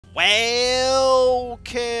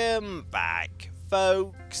Welcome back,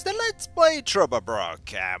 folks, to Let's Play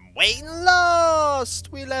Trüberbrook. And when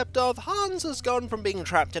last we left off, Hans has gone from being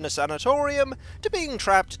trapped in a sanatorium to being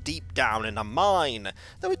trapped deep down in a mine,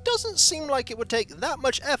 though it doesn't seem like it would take that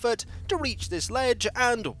much effort to reach this ledge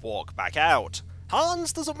and walk back out.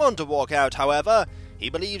 Hans doesn't want to walk out, however. He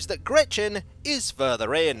believes that Gretchen is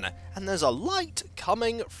further in, and there's a light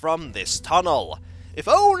coming from this tunnel. If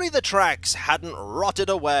only the tracks hadn't rotted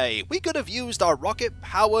away, we could have used our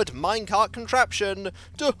rocket-powered minecart contraption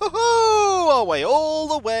to hoo-hoo our way all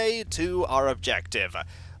the way to our objective.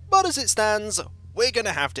 But as it stands, we're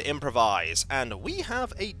gonna have to improvise, and we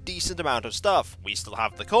have a decent amount of stuff. We still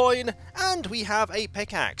have the coin, and we have a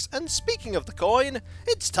pickaxe. And speaking of the coin,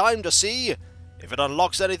 it's time to see if it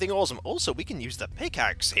unlocks anything awesome. Also, we can use the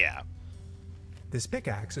pickaxe here. This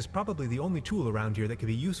pickaxe is probably the only tool around here that could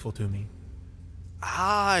be useful to me.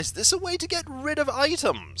 Ah, is this a way to get rid of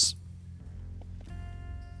items?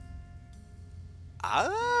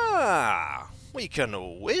 Ah, we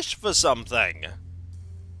can wish for something.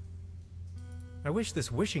 I wish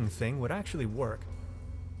this wishing thing would actually work.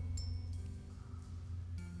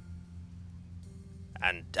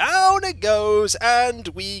 And down it goes, and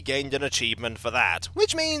we gained an achievement for that,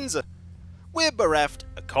 which means we're bereft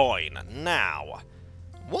a coin. Now,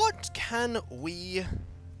 what can we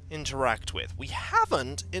interact with? We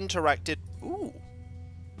haven't interacted. Ooh,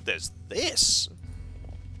 there's this.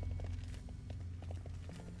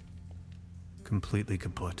 Completely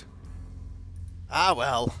kaput. Ah,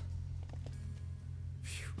 well.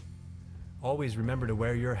 Phew. Always remember to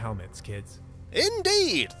wear your helmets, kids.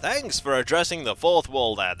 Indeed! Thanks for addressing the fourth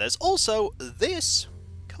wall there. There's also this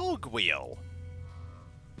cogwheel.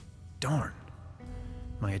 Darn.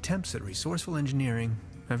 My attempts at resourceful engineering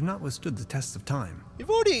have not withstood the test of time. We've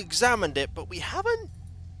already examined it, but we haven't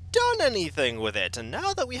done anything with it, and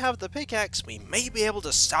now that we have the pickaxe, we may be able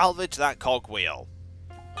to salvage that cogwheel.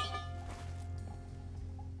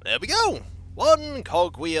 There we go! One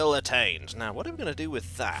cogwheel attained. Now, what are we going to do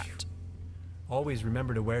with that? Always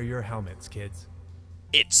remember to wear your helmets, kids.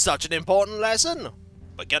 It's such an important lesson!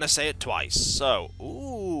 We're gonna say it twice, so,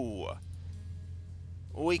 ooh.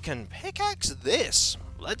 We can pickaxe this.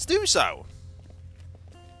 Let's do so.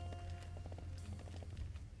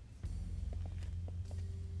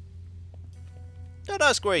 Don't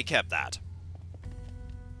ask where he kept that.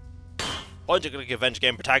 Point-and-click adventure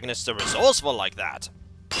game protagonists are resourceful like that.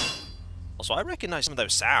 Also, I recognize some of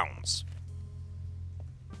those sounds.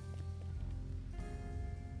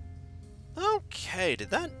 Okay,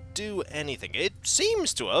 did that do anything? It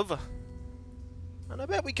seems to have. And I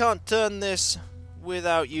bet we can't turn this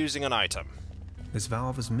without using an item. This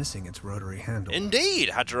valve is missing its rotary handle. Indeed!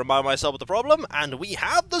 Had to remind myself of the problem, and we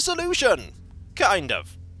have the solution! Kind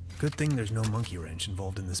of. Good thing there's no monkey wrench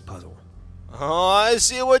involved in this puzzle. Oh, I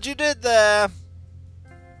see what you did there.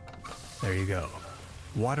 There you go.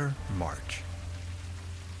 Water march.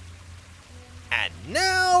 And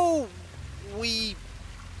now we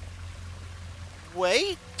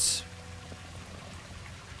wait.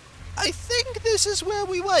 I think this is where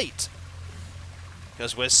we wait.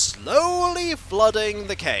 Because we're slowly flooding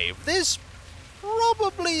the cave. This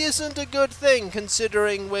probably isn't a good thing,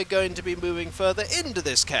 considering we're going to be moving further into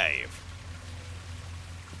this cave.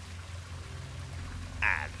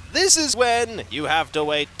 And this is when you have to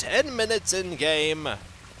wait 10 minutes in-game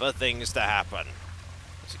for things to happen.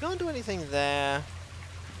 So can't do anything there.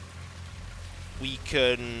 We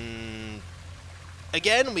can...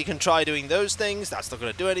 Again, we can try doing those things. That's not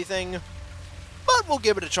going to do anything. But we'll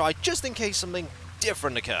give it a try, just in case something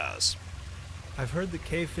different occurs. I've heard that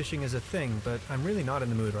cave fishing is a thing, but I'm really not in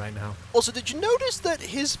the mood right now. Also, did you notice that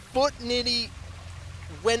his foot nearly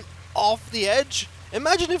went off the edge?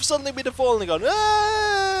 Imagine if suddenly we'd have fallen and gone,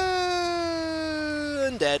 "Ah!"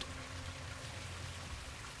 and dead.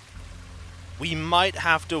 We might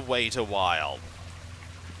have to wait a while.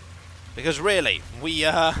 Because really, we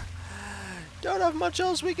don't have much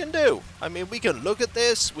else we can do. I mean, we can look at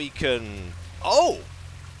this, we can... Oh!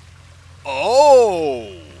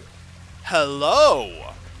 Oh!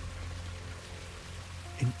 Hello!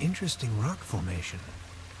 An interesting rock formation.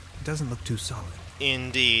 It doesn't look too solid.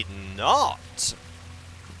 Indeed not.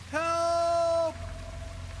 Help!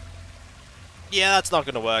 Yeah, that's not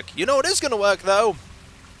going to work. You know what is going to work, though?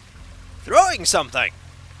 Throwing something!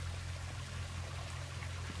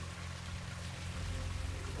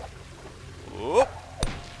 Whoop.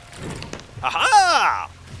 Aha!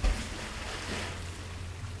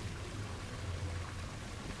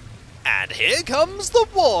 And here comes the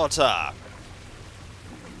water!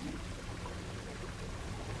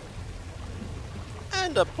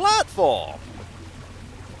 And a platform!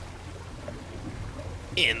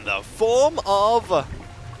 in the form of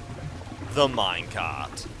the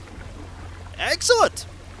minecart. Excellent!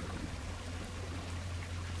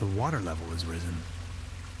 The water level has risen.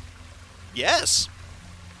 Yes.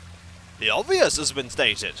 The obvious has been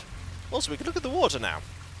stated. Also, we can look at the water now.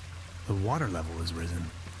 The water level has risen.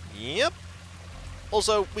 Yep.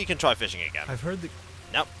 Also, we can try fishing again. I've heard that...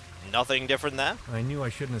 Nope, nothing different there. I knew I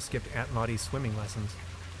shouldn't have skipped Aunt Lottie's swimming lessons.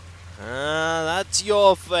 That's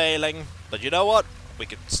your failing. But you know what? We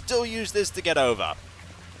can still use this to get over.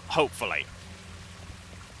 Hopefully.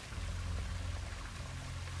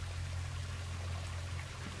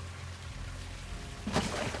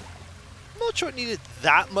 Not sure it needed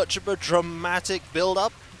that much of a dramatic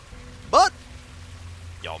build-up, but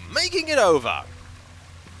you're making it over.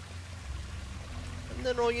 And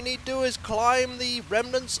then all you need to do is climb the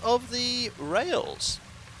remnants of the rails.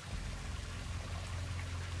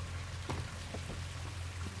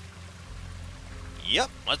 Yep,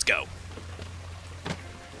 let's go.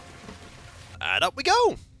 And up we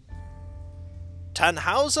go!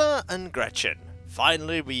 Tannhauser and Gretchen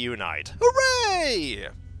finally reunite. Hooray!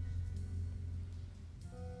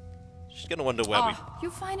 She's gonna wonder where we...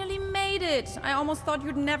 You finally made it! I almost thought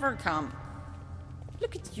you'd never come.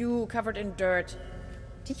 Look at you, covered in dirt.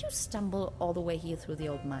 Did you stumble all the way here through the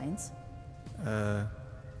old mines? I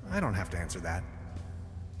don't have to answer that.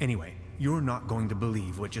 Anyway, you're not going to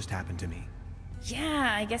believe what just happened to me.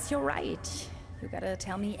 Yeah, I guess you're right. You gotta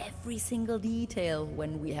tell me every single detail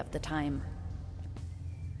when we have the time.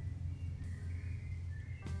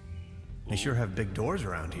 They sure have big doors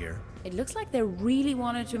around here. It looks like they really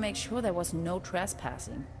wanted to make sure there was no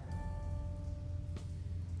trespassing.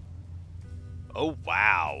 Oh,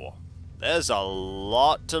 wow. There's a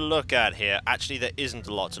lot to look at here. Actually, there isn't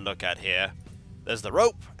a lot to look at here. There's the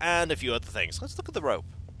rope and a few other things. Let's look at the rope.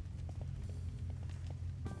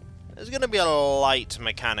 There's going to be a light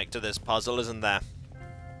mechanic to this puzzle, isn't there?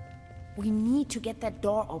 We need to get that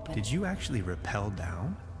door open. Did you actually rappel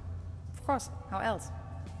down? Of course, how else?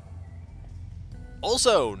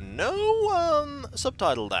 Also, no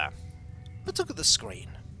subtitle there. Let's look at the screen.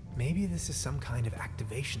 Maybe this is some kind of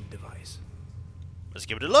activation device. Let's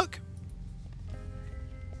give it a look.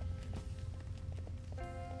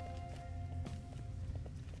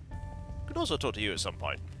 Could also talk to you at some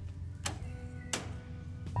point.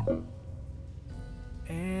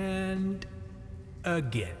 And...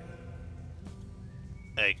 again.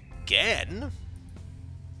 Again?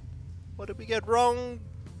 What did we get wrong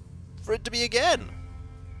for it to be again?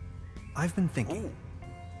 I've been thinking. Ooh.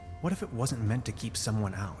 What if it wasn't meant to keep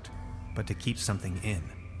someone out, but to keep something in?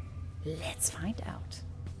 Let's find out.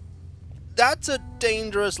 That's a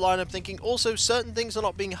dangerous line of thinking. Also, certain things are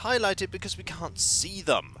not being highlighted because we can't see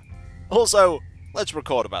them. Also, let's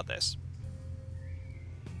record about this.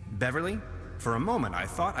 Beverly, for a moment I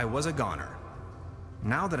thought I was a goner.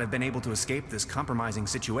 Now that I've been able to escape this compromising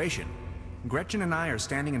situation, Gretchen and I are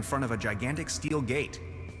standing in front of a gigantic steel gate.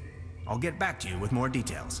 I'll get back to you with more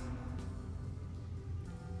details.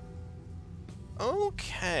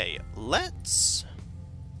 Okay, let's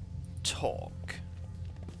talk.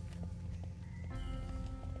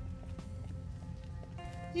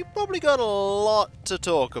 You've probably got a lot to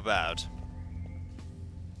talk about.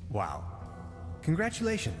 Wow.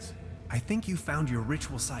 Congratulations. I think you found your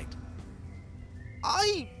ritual site.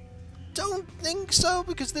 I don't think so,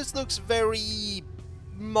 because this looks very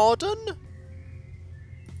modern.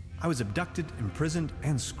 I was abducted, imprisoned,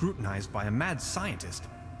 and scrutinized by a mad scientist,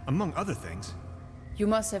 among other things. You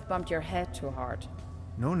must have bumped your head too hard.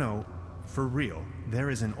 No, for real. There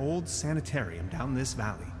is an old sanitarium down this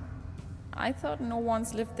valley. I thought no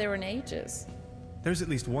one's lived there in ages. There's at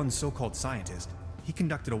least one so-called scientist. He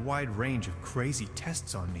conducted a wide range of crazy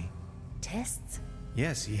tests on me. Tests?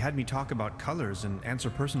 Yes, he had me talk about colors and answer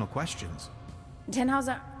personal questions.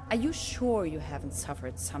 Tannhauser, are you sure you haven't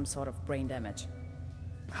suffered some sort of brain damage?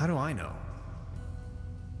 How do I know?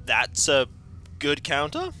 That's a good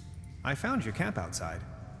counter. I found your camp outside.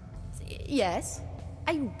 Yes,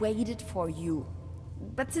 I waited for you.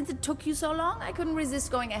 But since it took you so long, I couldn't resist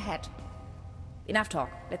going ahead. Enough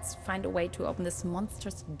talk. Let's find a way to open this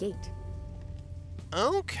monstrous gate.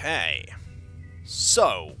 Okay.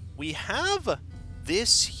 So, we have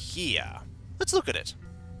this here. Let's look at it.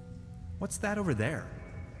 What's that over there?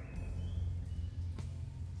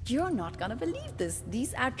 You're not gonna believe this.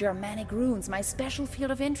 These are Germanic runes, my special field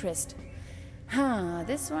of interest.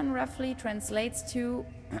 This one roughly translates to...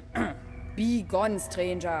 Be gone,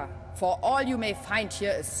 stranger, for all you may find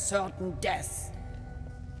here is certain death.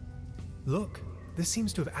 Look, this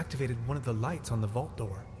seems to have activated one of the lights on the vault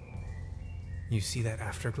door. You see that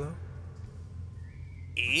afterglow?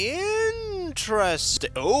 Interesting. Interesting.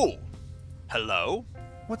 Oh! Hello?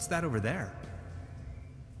 What's that over there?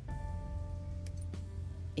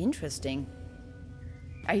 Interesting.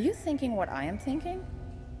 Are you thinking what I am thinking?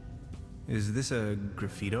 Is this a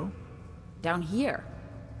graffito? Down here.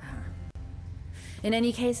 In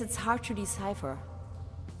any case, it's hard to decipher.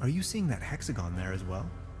 Are you seeing that hexagon there as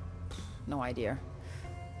well? No idea.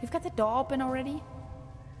 You've got the door open already?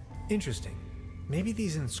 Interesting. Maybe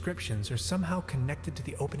these inscriptions are somehow connected to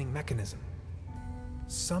the opening mechanism.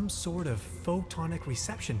 Some sort of photonic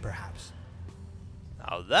reception, perhaps.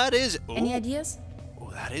 Now that is... Ooh. Any ideas?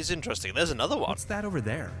 Oh, that is interesting. There's another one. What's that over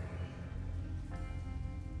there?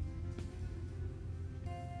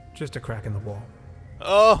 Just a crack in the wall.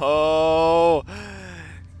 Oh,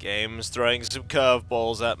 game's throwing some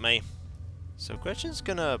curveballs at me. So Gretchen's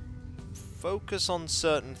gonna focus on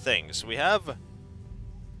certain things. We have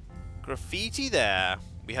graffiti there.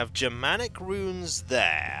 We have Germanic runes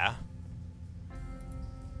there.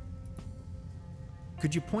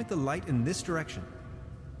 Could you point the light in this direction?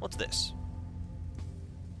 What's this?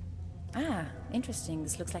 Ah, interesting.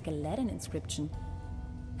 This looks like a Latin inscription.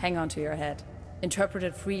 Hang on to your head.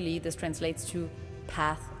 Interpreted freely, this translates to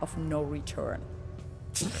Path of No Return.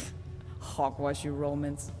 Hogwash, you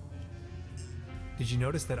Romans. Did you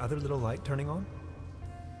notice that other little light turning on?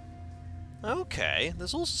 Okay,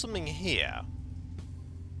 there's also something here.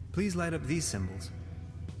 Please light up these symbols.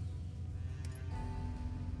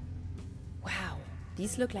 Wow,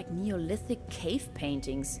 these look like Neolithic cave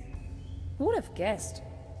paintings. Who would have guessed?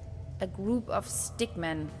 A group of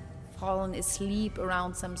stickmen fallen asleep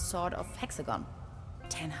around some sort of hexagon.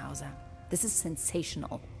 Tannhauser, this is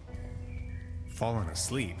sensational. Fallen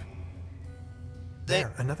asleep?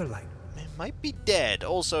 There, another light. It might be dead.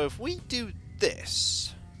 Also, if we do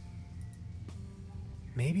this...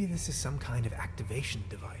 Maybe this is some kind of activation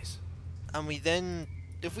device. And we then...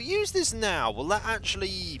 If we use this now, will that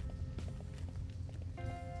actually...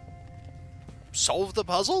 solve the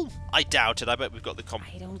puzzle? I doubt it. I bet we've got the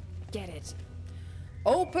I don't get it.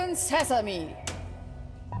 Open sesame!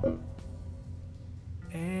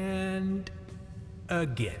 And...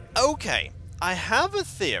 again. Okay, I have a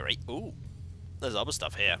theory. Ooh, there's other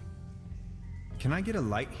stuff here. Can I get a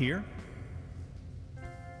light here?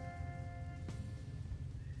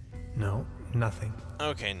 No, nothing.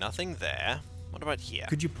 Okay, nothing there. What about here?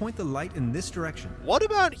 Could you point the light in this direction? What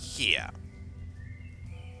about here?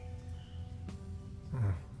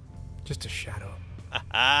 Just a shadow.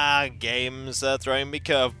 Ah, games are throwing me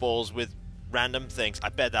curveballs with random things. I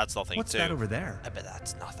bet that's nothing What's too. that over there? I bet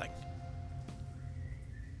that's nothing.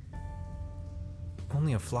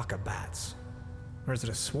 Only a flock of bats. Or is it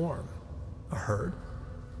a swarm? A herd?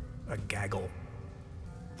 A gaggle?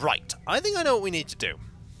 Right, I think I know what we need to do.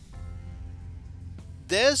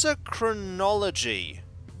 There's a chronology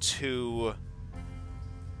to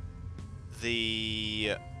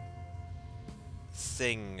the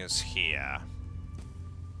things here.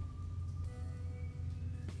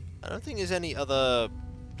 I don't think there's any other,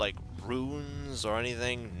 like, runes or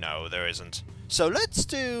anything. No, there isn't. So let's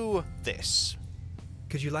do this.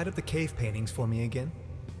 Could you light up the cave paintings for me again?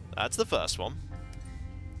 That's the first one.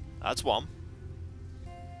 That's one.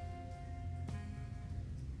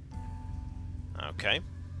 Okay.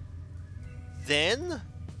 Then...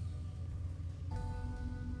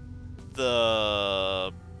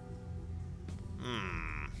 the...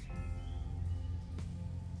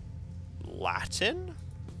 Latin?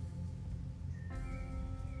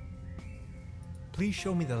 Please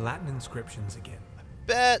show me the Latin inscriptions again.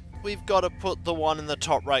 Bet we've got to put the one in the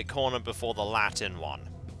top right corner before the Latin one.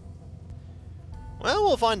 Well,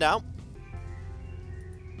 we'll find out.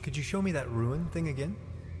 Could you show me that ruin thing again?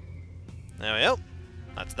 There we go.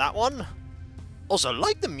 That's that one. Also,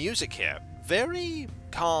 like the music here. Very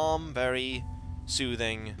calm, very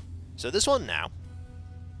soothing. So this one now.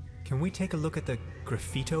 Can we take a look at the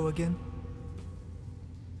graffito again?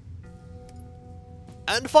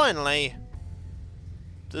 And finally,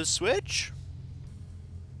 the switch.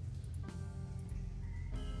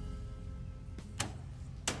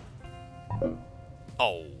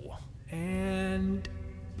 Oh. And...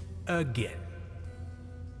 again.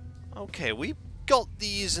 Okay, we got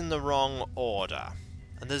these in the wrong order.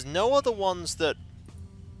 And there's no other ones that...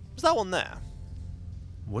 Is that one there?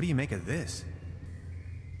 What do you make of this?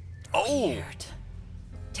 Oh! Weird.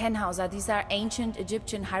 Tannhauser, these are ancient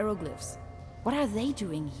Egyptian hieroglyphs. What are they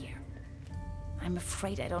doing here? I'm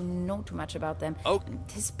afraid I don't know too much about them. Oh.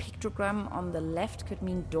 This pictogram on the left could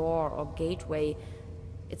mean door or gateway.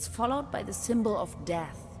 It's followed by the symbol of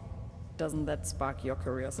death. Doesn't that spark your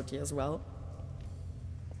curiosity as well?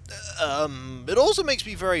 It also makes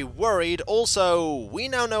me very worried. Also, we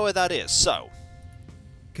now know where that is, so...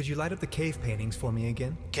 Could you light up the cave paintings for me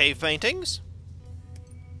again? Cave paintings?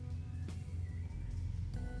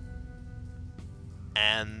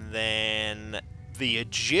 And then... the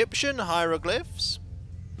Egyptian hieroglyphs?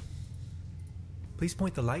 Please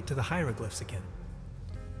point the light to the hieroglyphs again.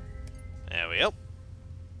 There we go.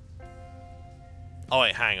 Oh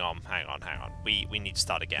wait, hang on. We need to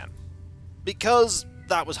start again. Because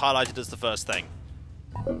that was highlighted as the first thing.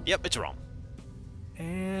 Yep, it's wrong.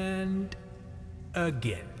 And...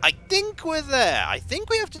 again. I think we're there. I think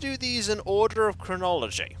we have to do these in order of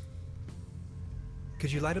chronology.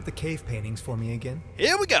 Could you light up the cave paintings for me again?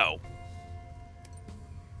 Here we go.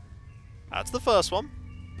 That's the first one.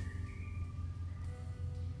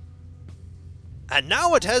 And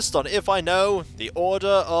now a test on if I know the order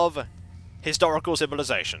of historical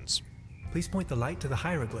civilizations. Please point the light to the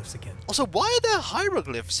hieroglyphs again. Also, why are there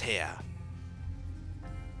hieroglyphs here?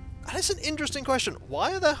 That's an interesting question.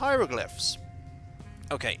 Why are there hieroglyphs?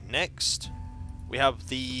 Okay, next we have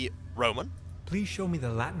the Roman. Please show me the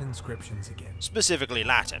Latin inscriptions again. Specifically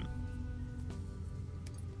Latin.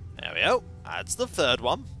 There we go. That's the third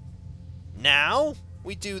one. Now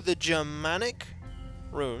we do the Germanic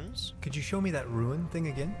runes. Could you show me that ruin thing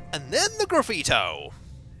again? And then the graffito.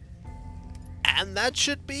 And that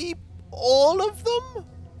should be all of them?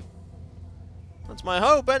 That's my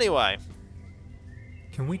hope, anyway.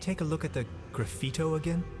 Can we take a look at the graffito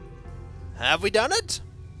again? Have we done it?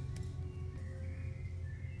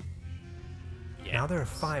 Yeah. Now there are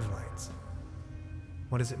 5 lights.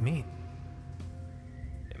 What does it mean?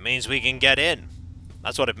 It means we can get in.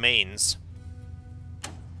 That's what it means.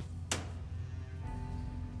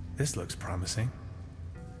 This looks promising.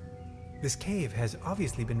 This cave has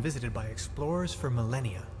obviously been visited by explorers for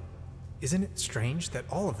millennia. Isn't it strange that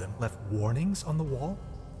all of them left warnings on the wall?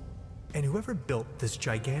 And whoever built this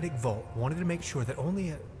gigantic vault wanted to make sure that only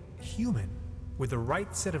a human with the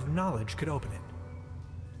right set of knowledge could open it.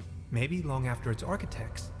 Maybe long after its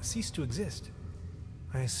architects ceased to exist.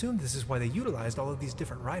 I assume this is why they utilized all of these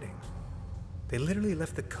different writings. They literally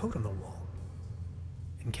left the code on the wall.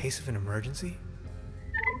 In case of an emergency?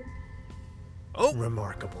 Oh!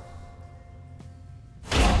 Remarkable.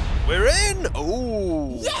 We're in!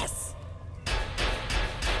 Oh! Yes!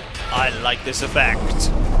 I like this effect.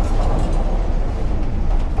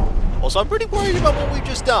 Also, I'm pretty worried about what we've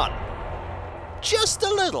just done. Just a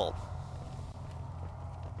little.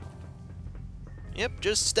 Yep,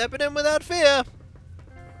 just stepping in without fear.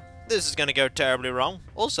 This is gonna go terribly wrong.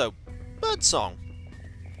 Also, birdsong.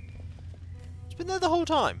 It's been there the whole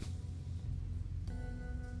time.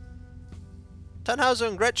 Tannhauser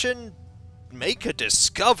and Gretchen make a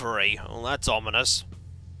discovery. Oh, that's ominous.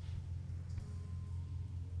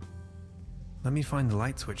 Let me find the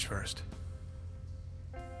light switch first.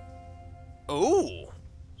 Oh,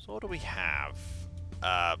 so what do we have?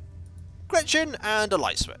 Gretchen and a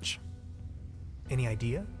light switch. Any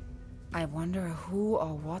idea? I wonder who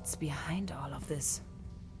or what's behind all of this.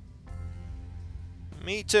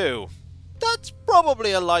 Me too. That's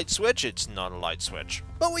probably a light switch. It's not a light switch,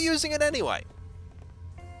 but we're using it anyway.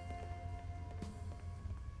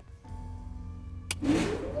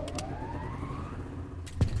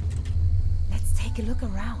 Let's take a look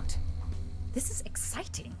around. This is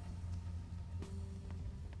exciting.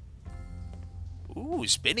 Ooh,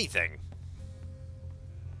 spinny thing.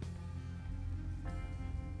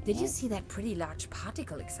 Did you see that pretty large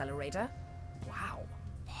particle accelerator? Wow.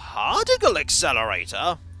 Particle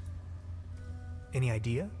accelerator? Any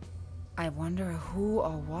idea? I wonder who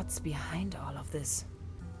or what's behind all of this.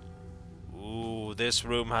 Ooh, this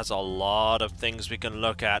room has a lot of things we can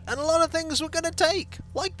look at, and a lot of things we're gonna take,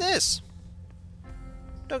 like this.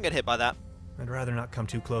 Don't get hit by that. I'd rather not come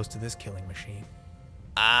too close to this killing machine.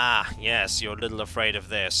 Ah, yes, you're a little afraid of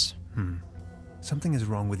this. Something is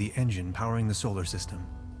wrong with the engine powering the solar system.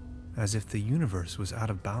 As if the universe was out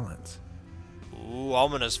of balance. Ooh,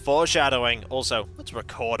 ominous foreshadowing. Also, let's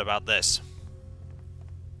record about this.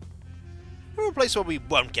 We're a place where we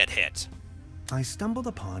won't get hit. I stumbled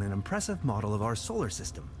upon an impressive model of our solar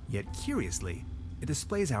system, yet curiously, it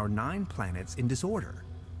displays our 9 planets in disorder,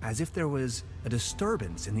 as if there was a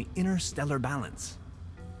disturbance in the interstellar balance.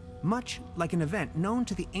 Much like an event known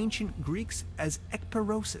to the ancient Greeks as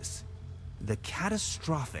ekperosis, the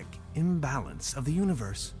catastrophic imbalance of the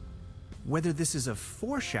universe. Whether this is a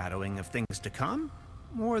foreshadowing of things to come,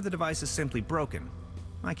 or the device is simply broken,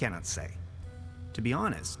 I cannot say. To be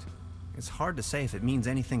honest, it's hard to say if it means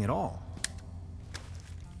anything at all.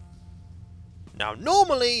 Now,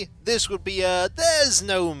 normally, this would be a there's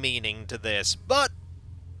no meaning to this, but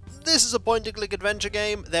if this is a point-and-click adventure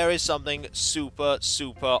game, there is something super,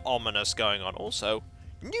 super ominous going on. Also,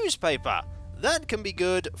 newspaper. That can be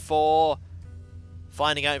good for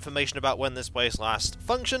finding out information about when this place last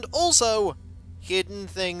functioned. Also, hidden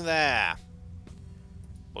thing there.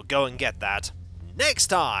 We'll go and get that next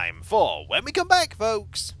time for when we come back,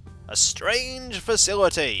 folks. A strange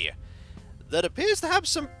facility that appears to have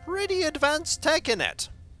some pretty advanced tech in it.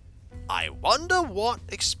 I wonder what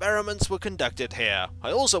experiments were conducted here.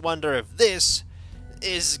 I also wonder if this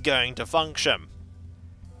is going to function.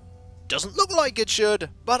 Doesn't look like it should,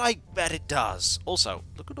 but I bet it does. Also,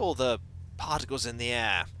 look at all the particles in the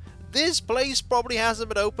air. This place probably hasn't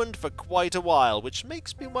been opened for quite a while, which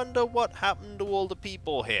makes me wonder what happened to all the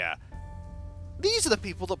people here. These are the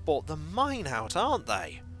people that bought the mine out, aren't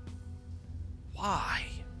they? Why?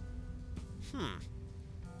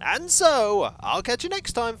 And so, I'll catch you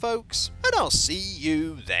next time, folks, and I'll see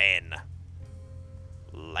you then.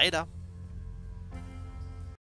 Later.